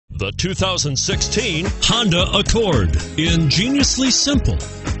The 2016 Honda Accord. Ingeniously simple,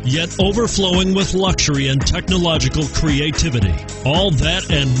 yet overflowing with luxury and technological creativity. All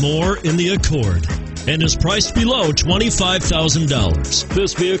that and more in the Accord, and is priced below $25,000.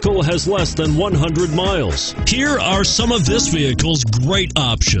 This vehicle has less than 100 miles. Here are some of this vehicle's great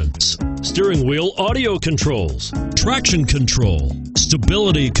options: steering wheel audio controls, traction control,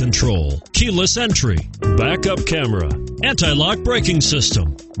 stability control, keyless entry, backup camera, anti-lock braking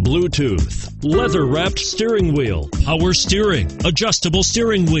system, Bluetooth, leather-wrapped steering wheel, power steering, adjustable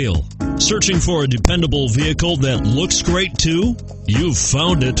steering wheel. Searching for a dependable vehicle that looks great too? You've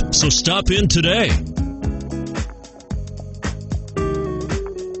found it, so stop in today.